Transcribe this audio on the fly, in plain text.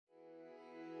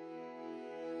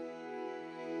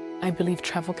I believe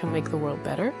travel can make the world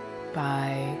better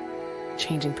by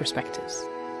changing perspectives.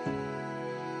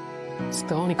 It's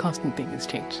the only constant thing is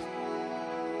change.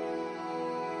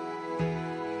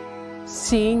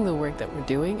 Seeing the work that we're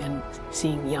doing and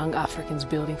seeing young Africans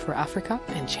building for Africa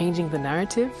and changing the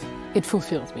narrative, it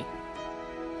fulfills me.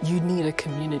 You need a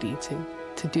community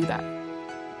to do that.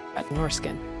 At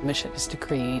Norrsken, the mission is to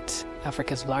create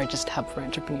Africa's largest hub for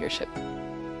entrepreneurship,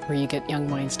 where you get young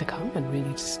minds to come and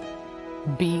really just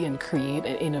be and create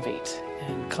and innovate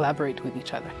and collaborate with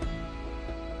each other.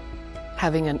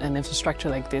 Having an infrastructure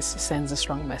like this sends a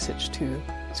strong message to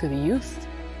the youth.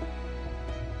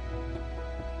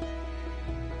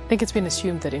 I think it's been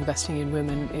assumed that investing in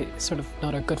women is sort of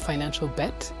not a good financial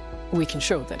bet. We can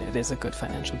show that it is a good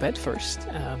financial bet first,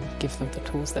 give them the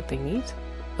tools that they need,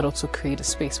 but also create a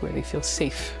space where they feel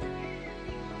safe.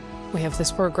 We have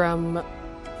this program,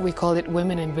 we call it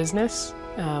Women in Business.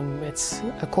 It's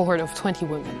a cohort of 20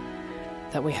 women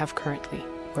that we have currently.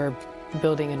 We're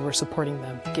building and we're supporting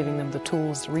them, giving them the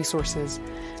tools, the resources,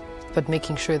 but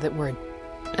making sure that we're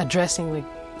addressing the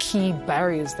key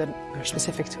barriers that are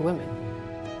specific to women.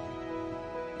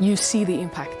 You see the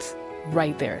impact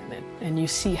right there and then, and you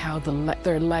see how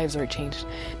their lives are changed.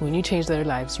 When you change their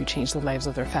lives, you change the lives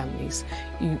of their families.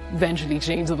 You eventually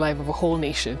change the life of a whole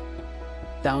nation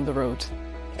down the road.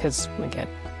 Because, again,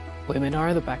 women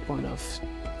are the backbone of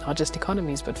not just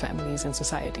economies, but families and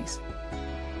societies.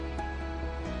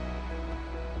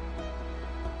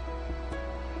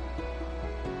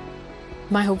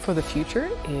 My hope for the future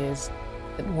is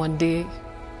that one day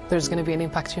there's going to be an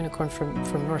impact unicorn from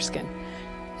Norrsken.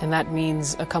 And that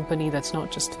means a company that's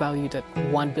not just valued at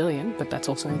 1 billion, but that's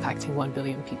also impacting 1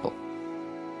 billion people.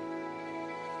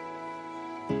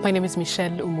 My name is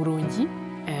Umurungi,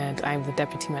 and I'm the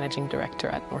Deputy Managing Director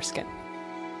at Norrsken.